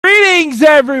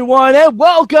Greetings, everyone, and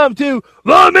welcome to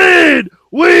the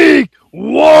Midweek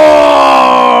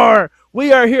War!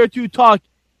 We are here to talk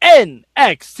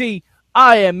NXT.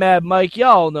 I am Mad Mike,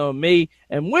 y'all know me,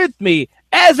 and with me,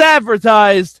 as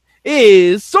advertised,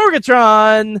 is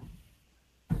Sorgatron.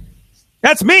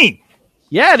 That's me!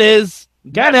 Yeah, it is.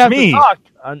 You gotta have to talk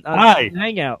on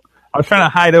Hangout. I was trying to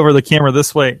hide over the camera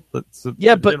this way. But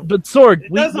Sorg,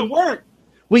 it doesn't work.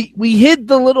 We hid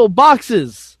the little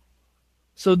boxes.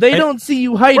 So they don't see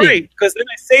you hiding. Right, because then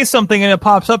I say something and it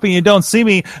pops up and you don't see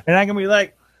me, and I can be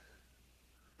like,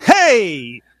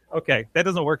 hey! Okay, that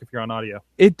doesn't work if you're on audio.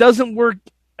 It doesn't work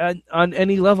on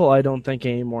any level, I don't think,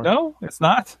 anymore. No, it's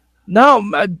not?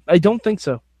 No, I don't think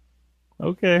so.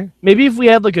 Okay. Maybe if we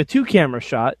had like a 2-camera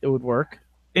shot, it would work.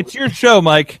 It's your show,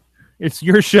 Mike. It's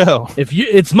your show.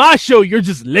 It's my show, you're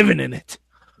just living in it.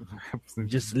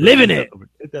 Just living it.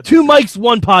 2 mics,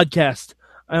 1 podcast.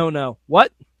 I don't know.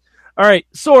 What? All right,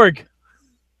 Sorg,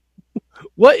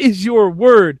 what is your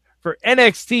word for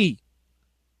NXT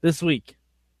this week?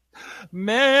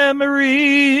 Memories.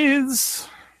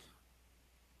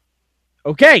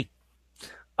 Okay.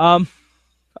 I'm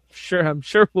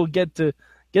sure we'll get to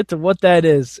what that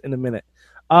is in a minute.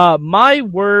 My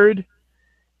word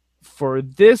for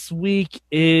this week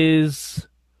is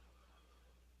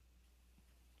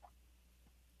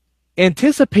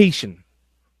anticipation.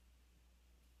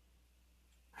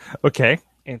 Okay.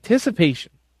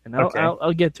 Anticipation. And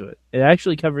I'll get to it. It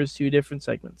actually covers 2 different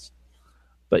segments.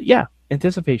 But yeah,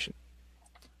 anticipation.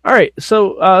 All right,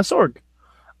 so Sorg,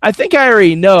 I think I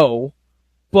already know,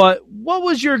 but what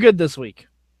was your good this week?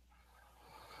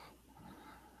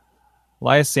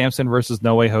 Elias Samson versus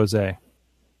No Way Jose.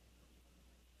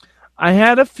 I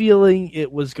had a feeling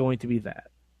it was going to be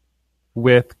that.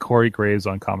 With Corey Graves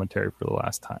on commentary for the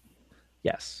last time.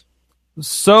 Yes.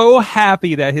 So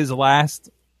happy that his last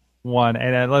one,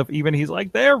 and I love even he's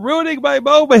like, they're ruining my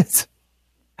moment.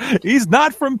 He's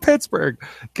not from Pittsburgh.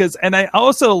 And I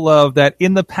also love that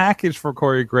in the package for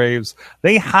Corey Graves,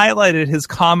 they highlighted his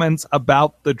comments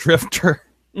about the Drifter.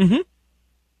 Mm-hmm.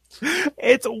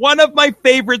 It's one of my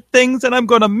favorite things, and I'm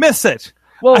going to miss it.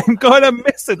 Well, I'm going to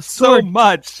miss it so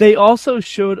much. They also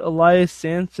showed Elias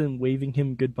Samson waving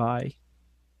him goodbye.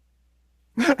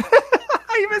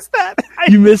 I missed that.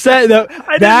 You missed that? No,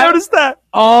 I didn't notice that.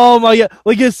 Oh, my God.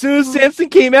 Like, as soon as Samson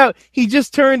came out, he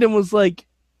just turned and was like,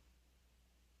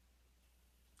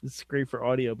 this is great for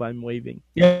audio, but I'm waving.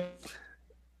 Yeah.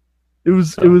 It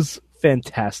was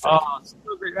fantastic. Oh, so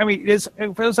great. I mean,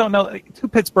 for those who don't know, 2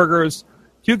 Pittsburghers,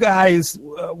 2 guys,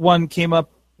 one came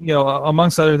up,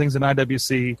 amongst other things in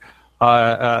IWC,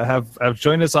 have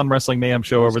joined us on Wrestling Mayhem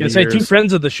show over the years. 2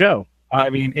 friends of the show. I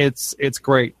mean, it's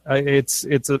great.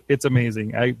 It's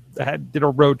amazing. I did a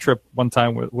road trip one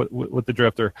time with the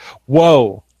Drifter.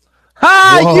 Whoa!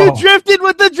 Whoa. You drifted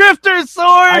with the Drifter,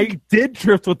 Sorg. I did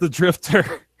drift with the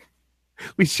Drifter.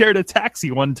 We shared a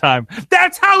taxi one time.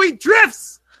 That's how he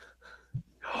drifts.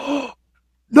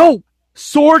 No,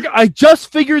 Sorg. I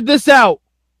just figured this out.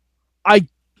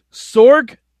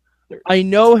 Sorg, I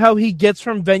know how he gets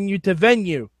from venue to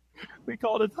venue. We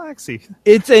call it a taxi.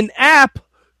 It's an app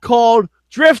called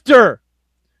Drifter.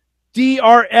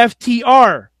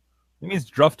 DRFTR. It means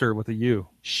Drifter with a U.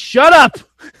 Shut up.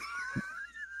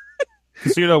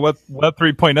 So Web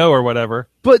 3.0 or whatever.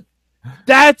 But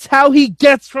that's how he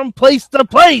gets from place to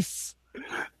place.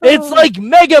 It's like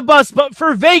Megabus, but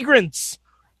for vagrants.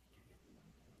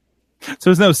 So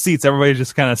there's no seats. Everybody's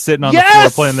just kind of sitting on the floor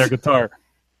playing their guitar.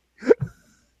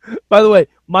 By the way,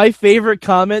 my favorite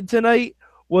comment tonight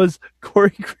was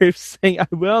Corey Graves saying, I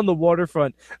went on the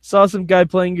waterfront, saw some guy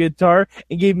playing guitar,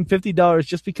 and gave him $50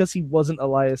 just because he wasn't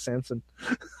Elias Samson.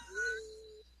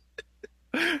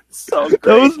 So great.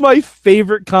 That was my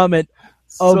favorite comment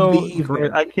of the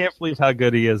evening. I can't believe how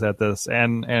good he is at this,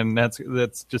 and that's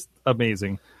just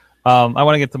amazing. I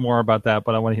want to get to more about that,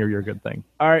 but I want to hear your good thing.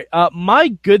 All right. My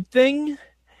good thing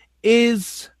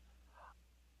is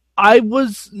I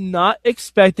was not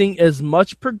expecting as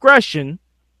much progression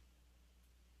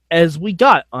as we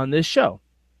got on this show.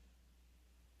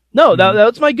 No, that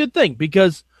was my good thing,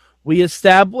 because we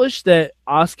established that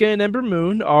Asuka and Ember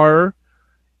Moon are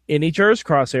in each other's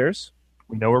crosshairs.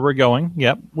 We know where we're going.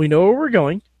 Yep. We know where we're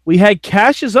going. We had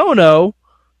Kassius Ohno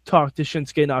talk to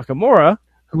Shinsuke Nakamura,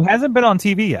 who hasn't been on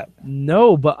TV yet.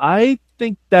 No, but I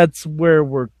think that's where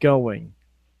we're going.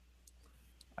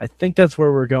 I think that's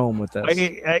where we're going with this. I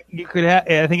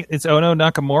think it's Ohno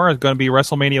Nakamura is going to be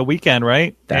WrestleMania weekend,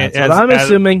 right? That's what I'm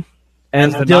assuming.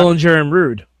 And Dillinger and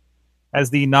Rude. As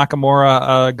the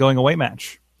Nakamura going away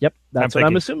match. Yep, that's what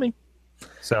I'm assuming.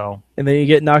 So, and then you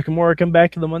get Nakamura come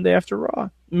back to the Monday after Raw,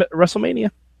 WrestleMania.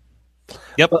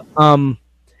 Yep.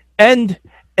 And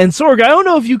Sorg, I don't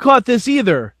know if you caught this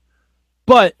either,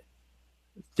 but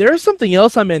there's something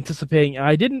else I'm anticipating.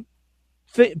 I didn't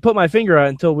put my finger on it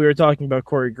until we were talking about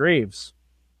Corey Graves.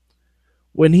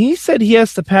 When he said he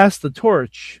has to pass the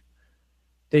torch,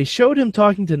 they showed him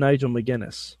talking to Nigel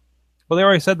McGuinness. Well, they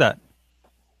already said that.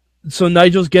 So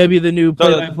Nigel's going to be the new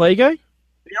play-by-play guy?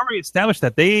 They already established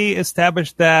that. They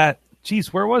established that.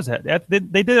 Geez, where was that? They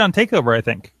did it on TakeOver, I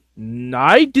think.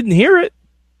 I didn't hear it.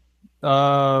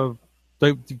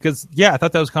 Because I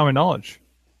thought that was common knowledge.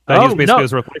 That he was basically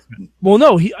his replacement. Well,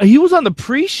 no, he was on the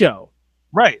pre-show.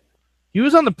 Right. He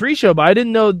was on the pre-show, but I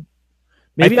didn't know.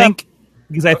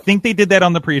 Because I think they did that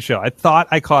on the pre-show. I thought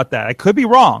I caught that. I could be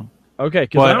wrong. Okay,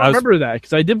 because I don't remember that,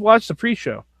 because I did watch the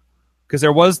pre-show. Because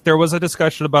there was a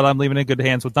discussion about I'm leaving in good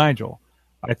hands with Nigel,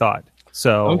 I thought.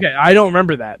 So okay, I don't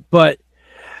remember that, but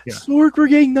Sorg, we're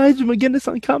getting Nigel McGuinness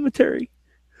on commentary.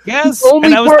 Yes, the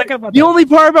only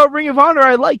part about Ring of Honor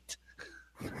I liked.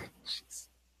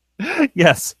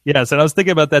 Yes, and I was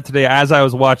thinking about that today as I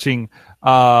was watching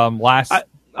last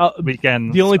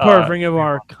weekend. The only part of Ring of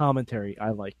Honor commentary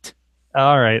I liked.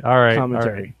 All right.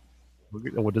 Commentary. All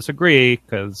right. We'll disagree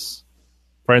because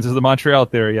Friends of the Montreal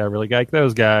theory, I really like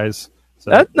those guys.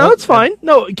 So, it's fine.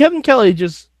 No, Kevin Kelly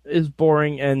just is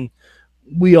boring, and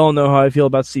we all know how I feel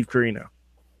about Steve Corino.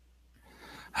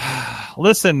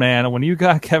 Listen, man, when you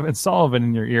got Kevin Sullivan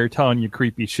in your ear telling you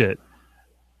creepy shit,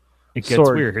 it gets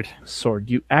weird. Sorg,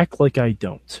 you act like I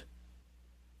don't.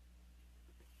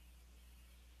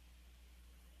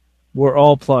 We're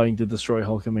all plotting to destroy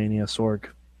Hulkamania, Sorg.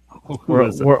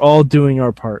 We're all doing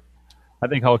our part. I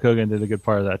think Hulk Hogan did a good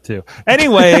part of that too.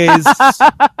 Anyways,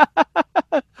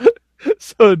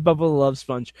 so did Bubba the Love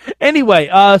Sponge. Anyway,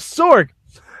 Sorg.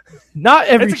 Not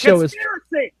every show is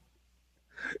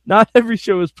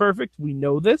perfect. We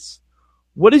know this.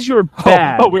 What is your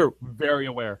bad? Oh, we're very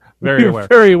aware.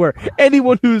 Very aware.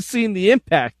 Anyone who's seen the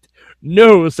Impact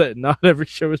knows that not every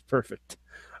show is perfect.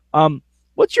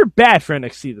 What's your bad for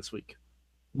NXT this week?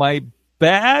 My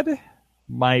bad.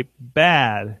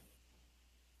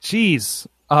 Jeez.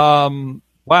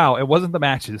 Wow, it wasn't the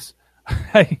matches.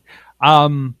 You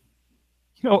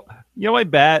know my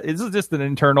bad. This is just an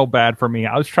internal bad for me.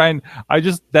 I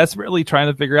just desperately trying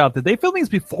to figure out, did they film these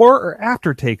before or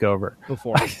after TakeOver?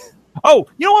 Before. Oh,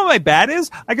 you know what my bad is?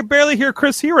 I could barely hear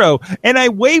Chris Hero, and I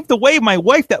waved away my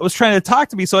wife that was trying to talk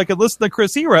to me so I could listen to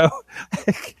Chris Hero.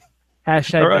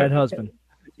 Hashtag bad husband.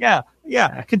 Yeah.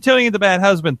 Continuing the bad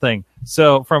husband thing.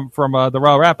 So from the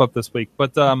Raw wrap up this week,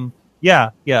 but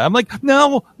yeah. I'm like,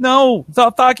 no,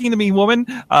 stop talking to me, woman.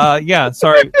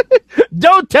 Sorry.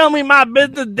 Don't tell me my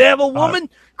business, devil woman.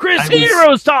 Chris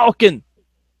Hero's talking.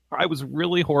 I was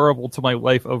really horrible to my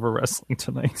wife over wrestling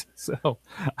tonight. So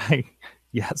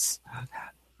yes,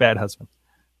 bad husband.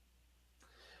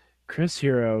 Chris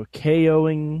Hero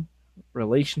KOing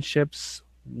relationships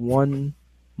one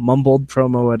mumbled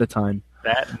promo at a time.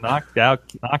 That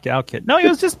knockout kid. No, he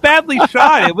was just badly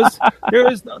shot. It was there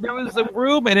was a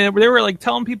room and they were like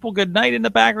telling people good night in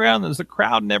the background. There's a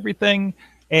crowd and everything,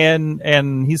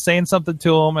 and he's saying something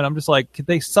to him, and I'm just like, could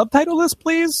they subtitle this,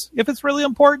 please, if it's really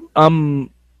important?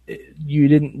 You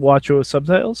didn't watch it with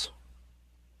subtitles?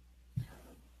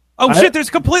 Oh shit! There's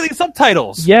completely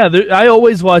subtitles. Yeah, I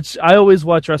always watch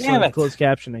wrestling with closed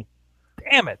captioning.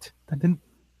 Damn it!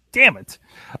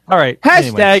 All right.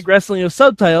 Hashtag wrestling with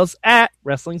subtitles at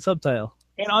wrestling subtitle.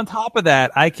 And on top of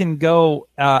that, I can go.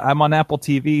 I'm on Apple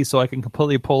TV, so I can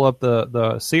completely pull up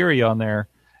the Siri on there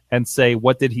and say,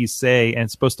 "What did he say?" And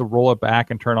it's supposed to roll it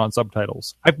back and turn on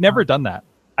subtitles. I've never done that.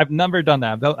 I've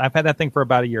had that thing for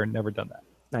about a year and never done that.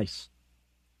 Nice.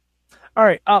 All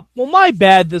right. Well, my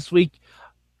bad this week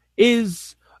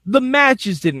is the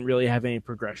matches didn't really have any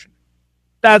progression.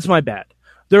 That's my bad.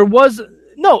 There was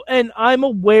no, and I'm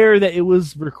aware that it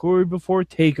was recorded before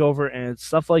TakeOver and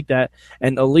stuff like that,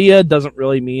 and Aaliyah doesn't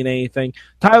really mean anything.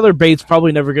 Tyler Bates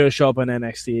probably never going to show up on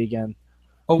NXT again.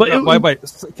 Oh, but wait.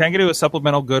 Can I get you a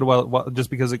supplemental good just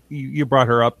because you brought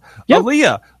her up? Yep.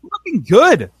 Aaliyah, looking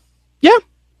good. Yeah.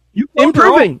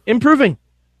 Improving.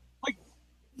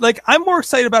 Like I'm more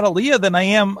excited about Aaliyah than I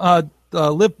am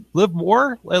Liv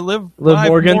Morgan.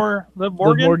 Liv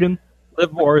Morgan.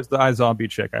 Liv Moore is the iZombie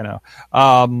chick, I know.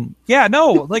 I'm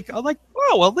like,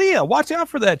 whoa, Aaliyah, watch out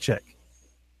for that chick.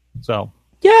 So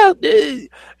yeah,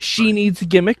 she needs a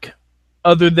gimmick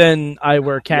other than I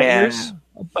wear cat ears.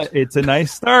 But it's a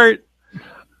nice start.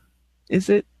 Is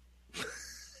it?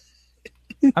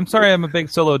 I'm sorry, I'm a big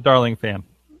Solo Darling fan,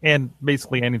 and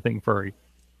basically anything furry.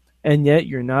 And yet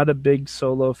you're not a big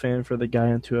Solo fan for the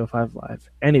guy on 205 Live.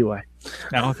 Anyway.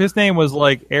 Now, if his name was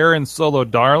like Aaron Solo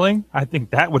Darling, I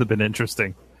think that would have been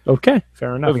interesting. Okay,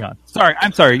 fair enough. Moving on. Sorry,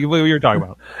 I'm sorry. What you were talking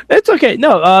about? It's okay.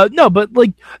 No, but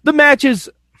like the matches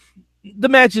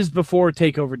before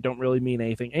Takeover don't really mean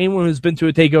anything. Anyone who's been to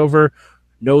a Takeover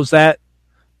knows that.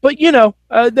 But there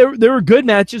were good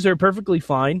matches. They were perfectly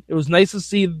fine. It was nice to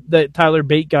see that Tyler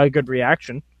Bate got a good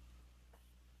reaction.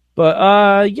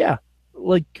 But yeah,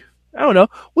 like I don't know.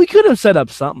 We could have set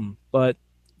up something, but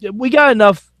we got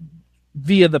enough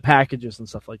via the packages and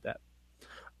stuff like that.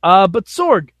 But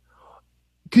Sorg,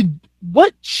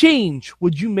 what change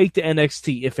would you make to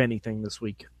NXT, if anything, this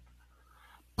week?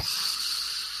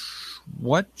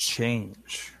 What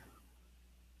change?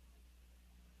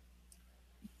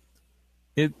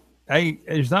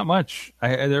 There's not much.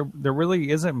 There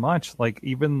really isn't much. Like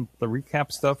even the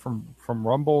recap stuff from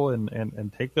Rumble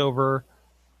and Takeover.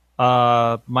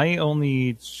 My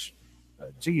only,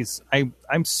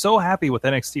 I'm so happy with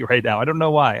NXT right now. I don't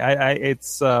know why.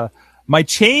 It's my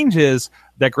change is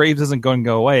that Graves isn't going to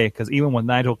go away, because even with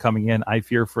Nigel coming in, I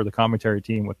fear for the commentary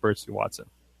team with Percy Watson.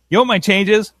 You know what my change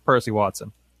is? Percy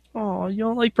Watson. Oh, you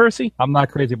don't like Percy? I'm not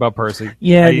crazy about Percy.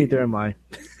 Yeah, neither am I.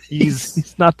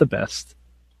 He's not the best.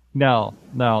 No,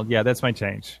 yeah, that's my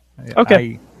change.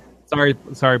 Okay. Sorry,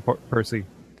 Percy.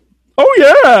 Oh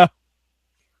yeah.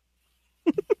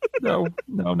 No.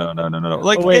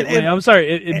 Like, wait, I'm sorry.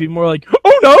 It'd be more like,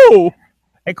 oh no.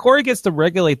 And Corey gets to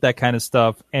regulate that kind of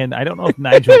stuff, and I don't know if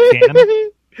Nigel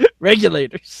can.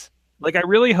 Regulators. Like, I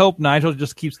really hope Nigel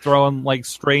just keeps throwing like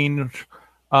strange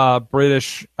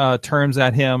British terms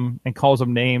at him and calls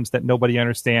him names that nobody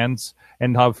understands,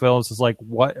 and how Phillips is like,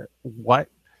 what,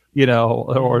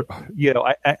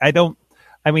 I don't.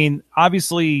 I mean,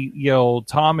 obviously,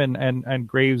 Tom and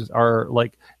Graves are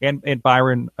like, and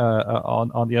Byron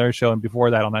on the other show, and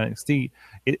before that on NXT,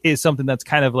 it is something that's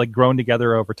kind of like grown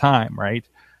together over time, right?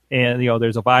 And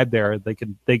there's a vibe there. They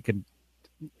can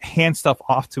hand stuff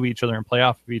off to each other and play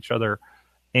off of each other.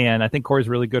 And I think Corey's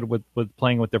really good with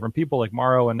playing with different people like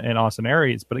Morrow and Austin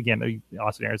Aries. But again,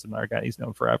 Austin Aries is another guy he's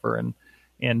known forever,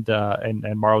 and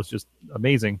Morrow's just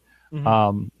amazing.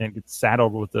 Mm-hmm. And gets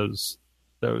saddled with those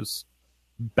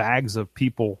bags of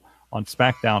people on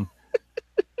SmackDown.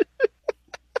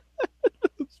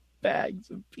 Bags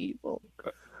of people.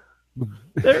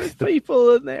 There's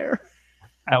people in there.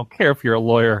 I don't care if you're a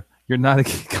lawyer. You're not a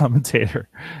commentator.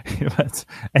 But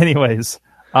anyways,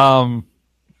 my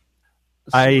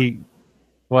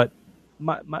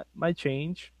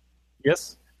change.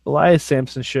 Yes. Elias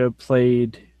Sampson show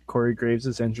played Corey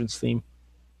Graves' entrance theme.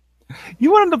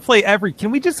 You want him to play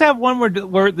Can we just have one where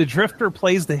the Drifter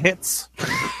plays the hits?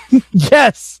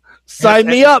 Yes, sign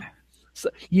me up. So,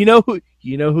 you know who,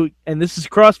 and this is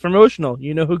cross promotional.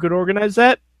 You know who could organize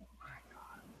that?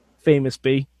 Famous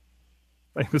B.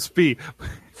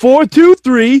 4, 2,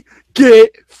 3, get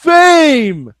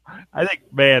fame. I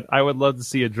think, man, I would love to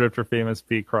see a Drifter Famous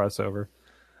B crossover.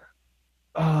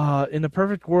 In a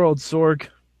perfect world, Sorg.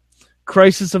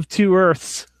 Crisis of Two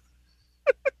Earths.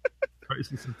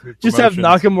 Just have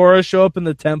Nakamura show up in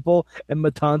the temple and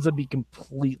Matanza be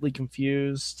completely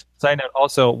confused. Side note,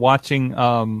 also watching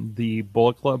the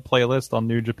Bullet Club playlist on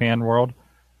New Japan World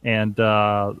and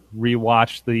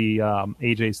rewatch the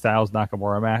AJ Styles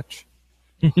Nakamura match.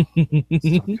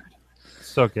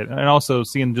 So good. And also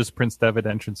seeing just Prince Devitt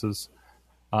entrances.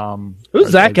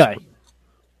 Who's that guy?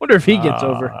 Wonder if he gets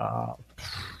over.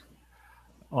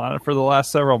 Well, for the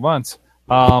last several months.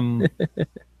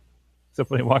 Except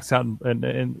when he walks out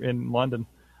in London.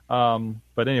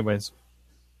 But anyways.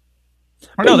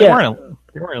 No, they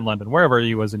weren't in London. Wherever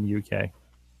he was in the UK.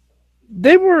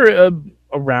 They were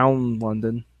around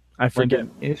London. I forget.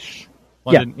 London-ish?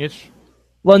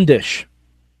 London-ish?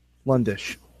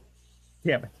 Londish.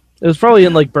 Damn it. It was probably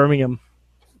in like Birmingham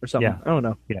or something. Yeah. I don't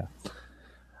know. Yeah.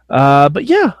 But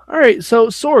yeah. All right. So,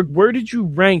 Sorg, where did you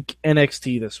rank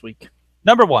NXT this week?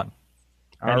 Number 1.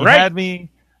 All right.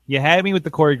 You had me with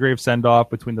the Corey Graves send-off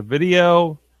between the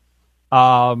video,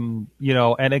 and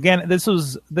again, this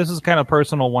was kind of a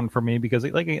personal one for me because,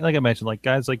 like I mentioned, like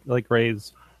guys like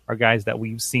Graves are guys that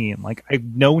we've seen. Like I've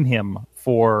known him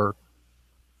for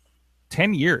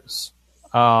 10 years.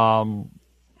 I've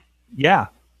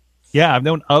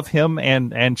known of him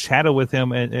and chatted with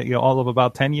him, and all of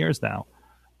about 10 years now.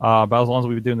 About as long as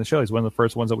we've been doing the show, he's one of the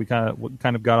first ones that we kind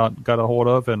of got a hold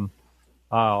of, and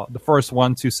the first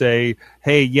one to say,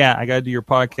 "Hey, yeah, I got to do your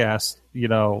podcast.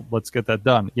 Let's get that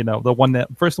done." The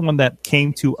first one that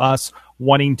came to us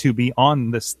wanting to be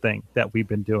on this thing that we've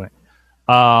been doing,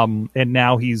 and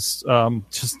now he's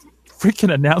just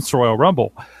freaking announced Royal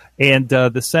Rumble, and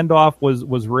the send off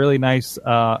was really nice.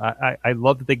 I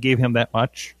love that they gave him that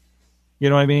much. You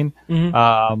know what I mean?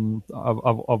 Mm-hmm.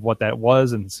 Of what that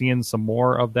was, and seeing some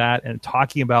more of that, and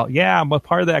talking about, I'm a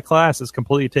part of that class is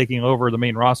completely taking over the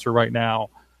main roster right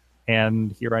now,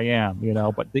 and here I am,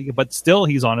 but still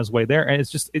he's on his way there, and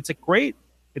it's a great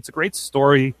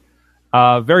story.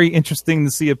 Very interesting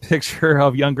to see a picture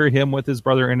of younger him with his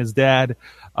brother and his dad,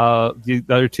 the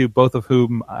other two, both of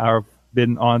whom have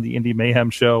been on the Indie Mayhem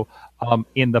show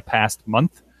in the past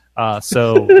month.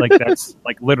 So like that's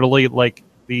like literally like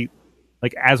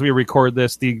as we record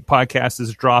this, the podcast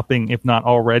is dropping, if not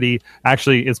already.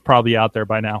 Actually, it's probably out there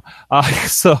by now.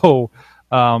 So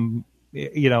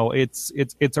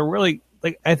it's a really,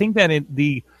 like, I think that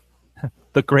the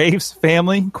Graves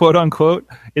family, quote unquote,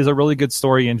 is a really good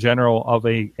story in general of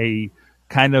a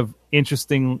kind of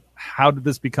interesting, how did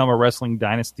this become a wrestling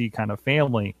dynasty kind of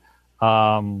family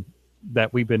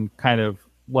that we've been kind of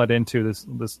led into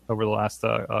this over the last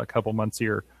couple months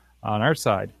here on our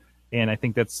side. And I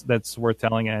think that's worth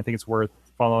telling, and I think it's worth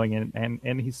following.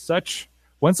 And he's such.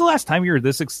 When's the last time you were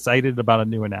this excited about a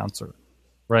new announcer?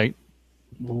 Right?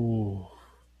 Ooh.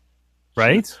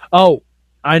 Right? Oh,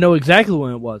 I know exactly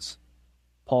when it was.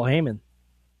 Paul Heyman.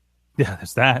 Yeah,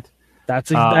 there's that.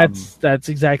 That's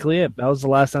exactly it. That was the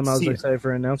last time I was excited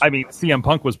for an announcement. I mean, CM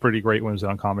Punk was pretty great when he was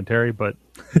on commentary, but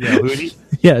who did he?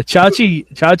 Yeah,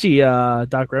 Chachi,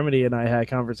 Doc Remedy, and I had a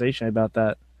conversation about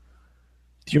that.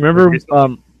 Do you remember?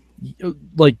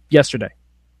 Like yesterday.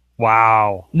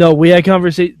 Wow. No, we had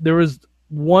conversation. There was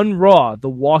one Raw, the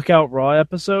Walkout Raw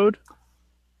episode,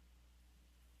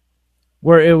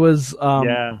 where it was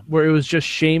just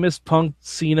Sheamus, Punk,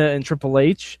 Cena, and Triple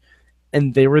H,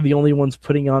 and they were the only ones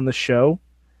putting on the show.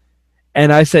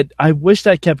 And I said, I wish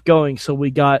that kept going, so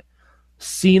we got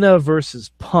Cena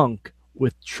versus Punk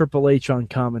with Triple H on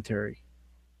commentary.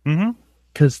 Mm-hmm.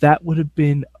 Because that would have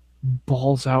been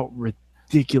balls out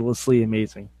ridiculously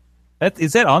amazing.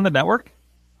 Is that on the network?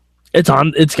 It's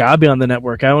on. It's got to be on the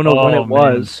network. I don't know when it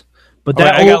was, but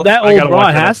that old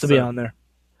Raw has to be on there.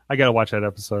 I got to watch that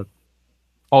episode.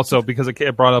 Also, because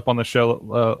it brought up on the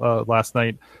show last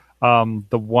night,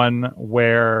 the ones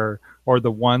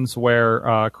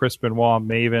where Chris Benoit,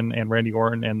 Maven, and Randy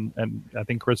Orton, and I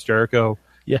think Chris Jericho,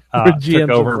 took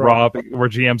over Raw. We're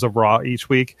GMs of Raw each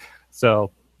week.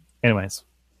 So, anyways,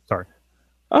 sorry.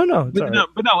 Oh no, but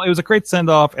no, it was a great send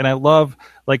off, and I love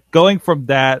like going from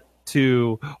that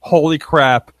to holy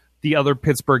crap, the other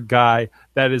Pittsburgh guy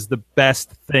that is the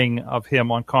best thing of him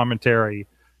on commentary,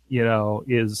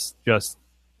 is just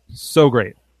so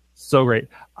great. So great.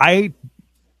 I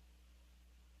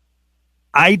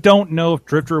don't know if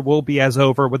Drifter will be as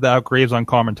over without Graves on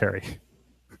commentary.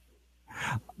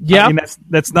 Yeah. I mean,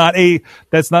 that's not a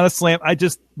slam. I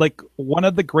just like one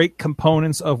of the great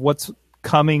components of what's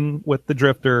coming with the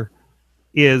Drifter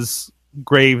is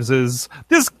Graves's.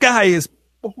 This guy is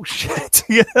bullshit,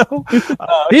 He's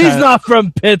not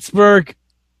from Pittsburgh.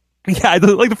 Yeah,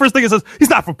 like the first thing it says,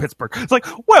 he's not from Pittsburgh. It's like,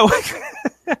 whoa.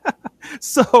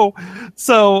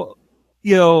 So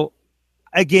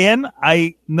again,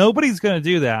 nobody's going to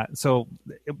do that. So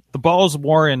the ball's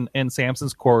more in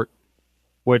Samson's court,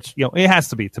 which it has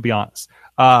to be honest,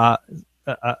 about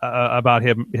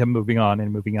him moving on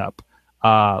and moving up.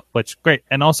 Which great,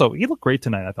 and also he looked great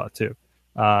tonight, I thought too,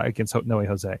 against No Way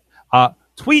Jose.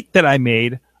 Tweet that I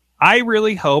made. I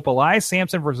really hope Elias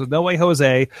Samson versus No Way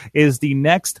Jose is the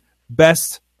next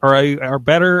best or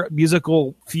better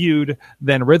musical feud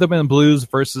than Rhythm and Blues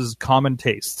versus Common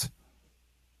Taste.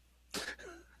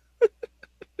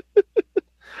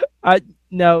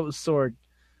 Sorg.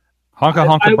 Honka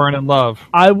Honka Burn in Love.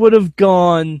 I would have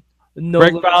gone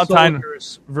Greg Valentine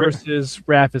versus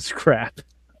Rap is Crap.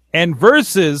 And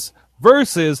versus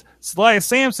Elias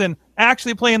Samson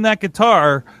actually playing that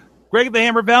guitar. Greg the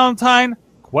Hammer Valentine,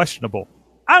 questionable.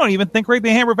 I don't even think Greg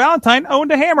the Hammer Valentine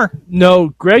owned a hammer. No,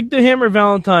 Greg the Hammer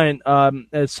Valentine,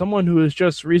 as someone who has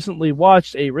just recently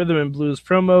watched a Rhythm and Blues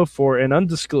promo for an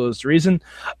undisclosed reason,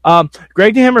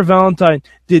 Greg the Hammer Valentine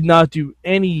did not do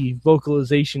any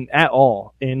vocalization at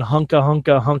all in Hunka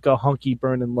Hunka Hunka Honky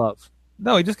Burn in Love.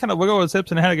 No, he just kind of wiggled his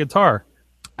hips and had a guitar.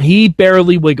 He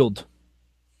barely wiggled.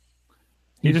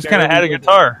 He just kind of had a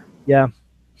guitar. Yeah.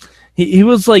 He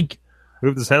was like...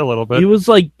 Moved his head a little bit. He was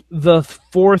like the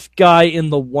fourth guy in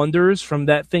the Wonders from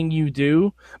That Thing You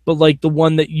Do, but like the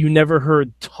one that you never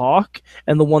heard talk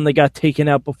and the one that got taken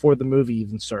out before the movie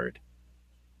even started.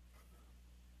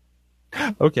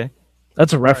 Okay.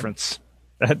 That's a reference.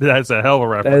 That's a hell of a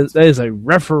reference. That is a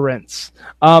reference.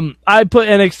 I put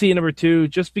NXT number 2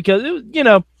 just because,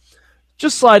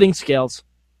 just sliding scales.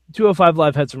 205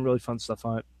 Live had some really fun stuff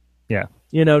on it. Yeah.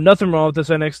 Nothing wrong with this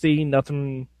NXT.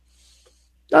 Nothing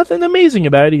amazing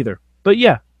about it either. But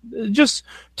yeah, Just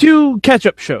 2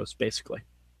 catch-up shows, basically.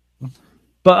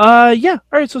 But, yeah.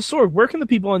 All right, so Sorg, where can the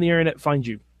people on the internet find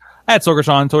you? At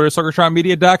Sorgatron on Twitter,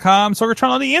 SorgatronMedia.com, Sorgatron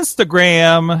on the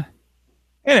Instagram,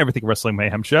 and Everything Wrestling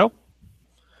Mayhem Show.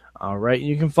 All right,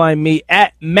 you can find me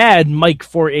at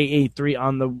MadMike4883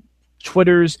 on the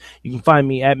Twitters. You can find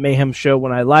me at Mayhem Show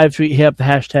when I live tweet. Hit up the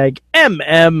hashtag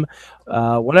MM.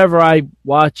 Whenever I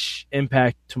watch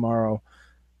Impact tomorrow,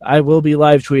 I will be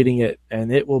live tweeting it,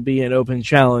 and it will be an open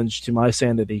challenge to my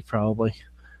sanity, probably.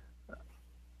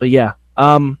 But yeah.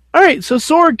 All right, so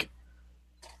Sorg,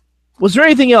 was there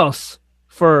anything else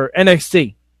for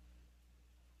NXT?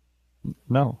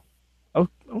 No. Oh,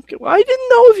 okay. Well, I didn't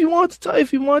know if you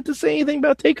wanted to say anything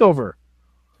about Takeover.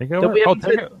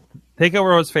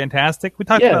 Takeover was fantastic. We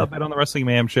talked about it on the Wrestling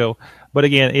Mayhem Show, but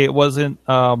again, it wasn't.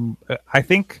 I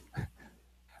think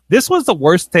this was the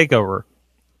worst Takeover.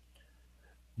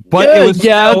 But it was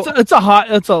it's a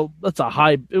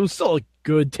high. It was still a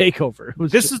good Takeover.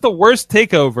 This is the worst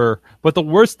Takeover, but the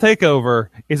worst Takeover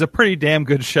is a pretty damn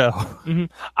good show. Mm-hmm.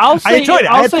 I enjoyed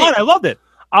it. I had fun. I loved it.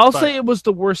 I'll say it was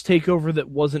the worst Takeover that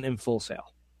wasn't in Full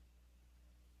Sail.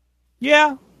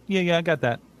 Yeah, I got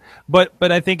that. But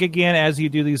I think, again, as you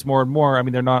do these more and more, I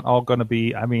mean, they're not all going to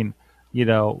be, I mean, you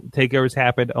know, takeovers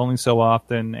happened only so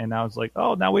often, and I was like,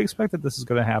 oh, now we expected this is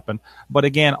going to happen. But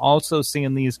again, also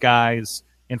seeing these guys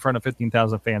in front of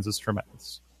 15,000 fans is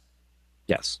tremendous.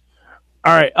 Yes.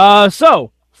 All right,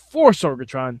 so, for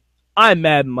Sorgatron, I'm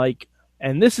Mad Mike,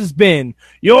 and this has been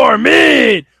your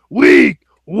Midweek